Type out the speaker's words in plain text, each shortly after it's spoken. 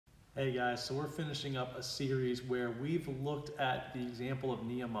Hey guys, so we're finishing up a series where we've looked at the example of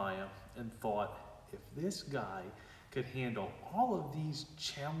Nehemiah and thought, if this guy could handle all of these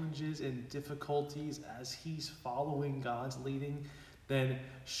challenges and difficulties as he's following God's leading, then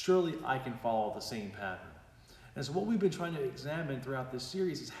surely I can follow the same pattern. And so what we've been trying to examine throughout this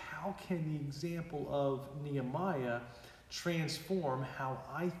series is how can the example of Nehemiah transform how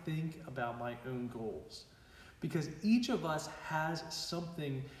I think about my own goals? Because each of us has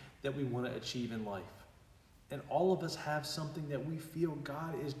something that we want to achieve in life. And all of us have something that we feel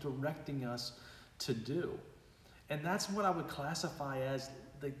God is directing us to do. And that's what I would classify as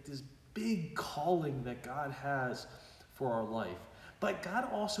like this big calling that God has for our life. But God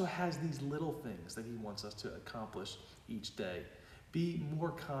also has these little things that he wants us to accomplish each day. Be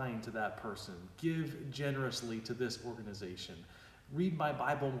more kind to that person. Give generously to this organization. Read my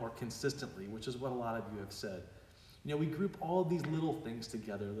Bible more consistently, which is what a lot of you have said. You know, we group all these little things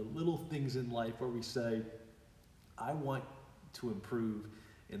together, the little things in life where we say, I want to improve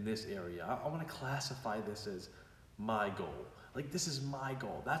in this area. I want to classify this as my goal. Like, this is my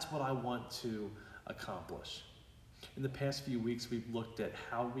goal. That's what I want to accomplish. In the past few weeks, we've looked at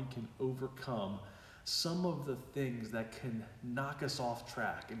how we can overcome some of the things that can knock us off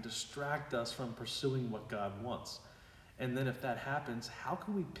track and distract us from pursuing what God wants. And then if that happens, how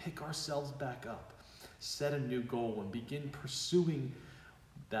can we pick ourselves back up, set a new goal, and begin pursuing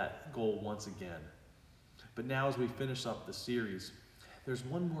that goal once again? But now as we finish up the series, there's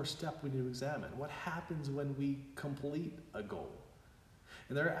one more step we need to examine. What happens when we complete a goal?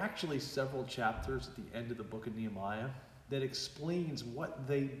 And there are actually several chapters at the end of the book of Nehemiah that explains what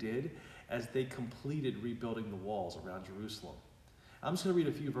they did as they completed rebuilding the walls around Jerusalem. I'm just going to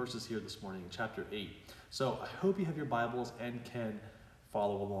read a few verses here this morning in chapter 8. So I hope you have your Bibles and can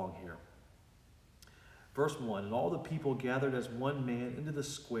follow along here. Verse 1, and all the people gathered as one man into the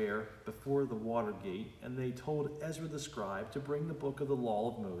square before the water gate, and they told Ezra the scribe to bring the book of the law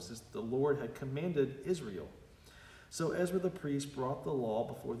of Moses the Lord had commanded Israel. So Ezra the priest brought the law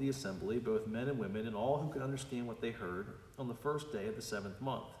before the assembly, both men and women, and all who could understand what they heard, on the first day of the 7th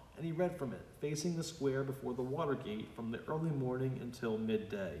month. And he read from it, facing the square before the water gate from the early morning until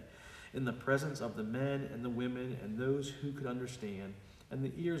midday, in the presence of the men and the women and those who could understand, and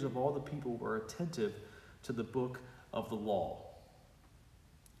the ears of all the people were attentive to the book of the law.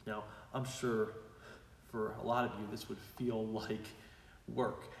 Now, I'm sure for a lot of you this would feel like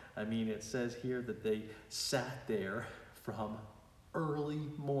work. I mean, it says here that they sat there from early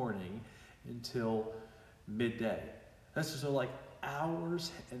morning until midday. That's just like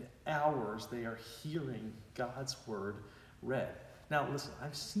hours and hours they are hearing God's word read. Now, listen,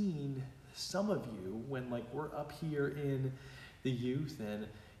 I've seen some of you when like we're up here in the youth and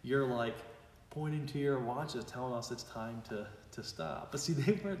you're like pointing to your watches telling us it's time to stop. But see,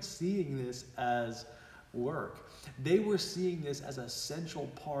 they weren't seeing this as work. They were seeing this as a central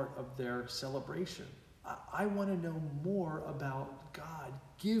part of their celebration. I want to know more about God.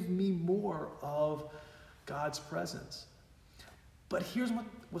 Give me more of God's presence. But here's what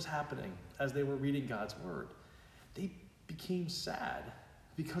was happening as they were reading God's word. They became sad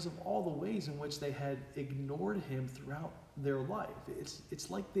because of all the ways in which they had ignored him throughout their life. It's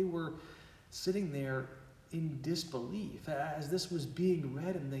like they were sitting there in disbelief as this was being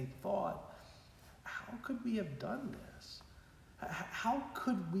read, and they thought, how could we have done this? How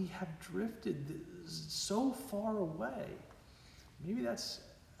could we have drifted so far away? Maybe that's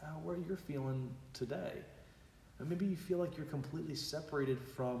where you're feeling today. Or maybe you feel like you're completely separated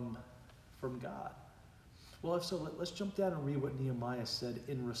from God. Well, if so, let's jump down and read what Nehemiah said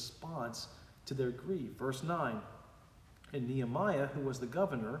in response to their grief. Verse 9, and Nehemiah, who was the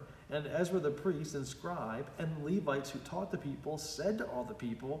governor, and Ezra the priest and scribe, and the Levites who taught the people, said to all the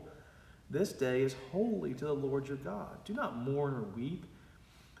people, this day is holy to the Lord your God. Do not mourn or weep.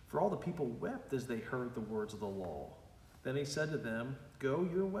 For all the people wept as they heard the words of the law. Then he said to them, go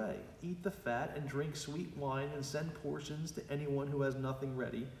your way, eat the fat and drink sweet wine, and send portions to anyone who has nothing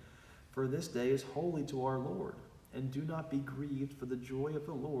ready. For this day is holy to our Lord. And do not be grieved, for the joy of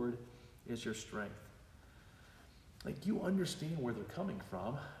the Lord is your strength. Like, you understand where they're coming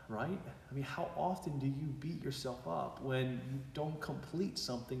from, right? I mean, how often do you beat yourself up when you don't complete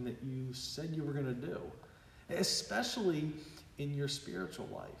something that you said you were going to do? Especially in your spiritual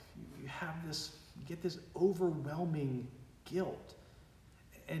life. You get this overwhelming guilt.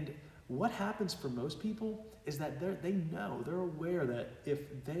 And what happens for most people is that they're aware that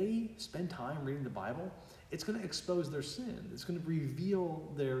if they spend time reading the Bible, it's going to expose their sin. It's going to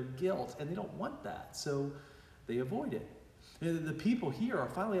reveal their guilt, and they don't want that. So they avoid it. The people here are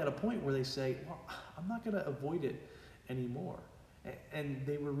finally at a point where they say, well, I'm not going to avoid it anymore. and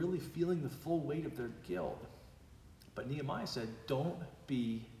they were really feeling the full weight of their guilt. But Nehemiah said, don't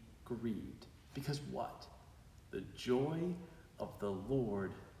be grieved. Because what? The joy of the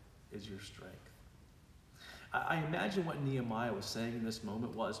Lord is your strength. I imagine what Nehemiah was saying in this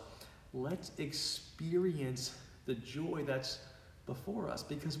moment was, let's experience the joy that's before us,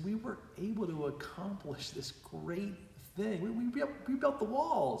 because we were able to accomplish this great thing. We built the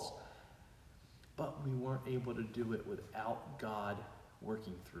walls, but we weren't able to do it without God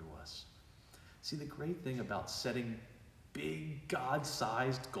working through us. See, the great thing about setting big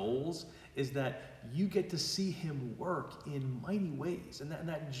God-sized goals is that you get to see him work in mighty ways. And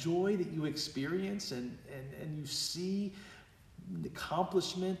that joy that you experience and you see the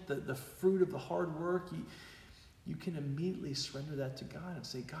accomplishment, the fruit of the hard work, you can immediately surrender that to God and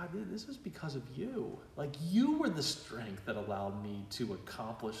say, God, this is because of you. Like, you were the strength that allowed me to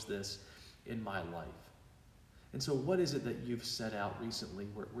accomplish this in my life. And so what is it that you've set out recently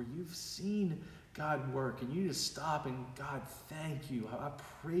where you've seen God work and you just stop and, God, thank you. I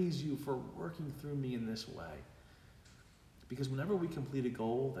praise you for working through me in this way. Because whenever we complete a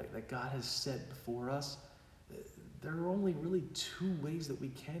goal that God has set before us, there are only really two ways that we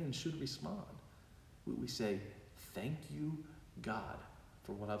can and should respond. We say, thank you, God,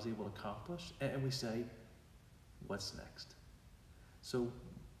 for what I was able to accomplish. And we say, what's next? So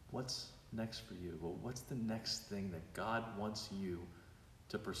what's next for you? Well, what's the next thing that God wants you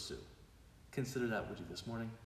to pursue? Consider that, would you, this morning?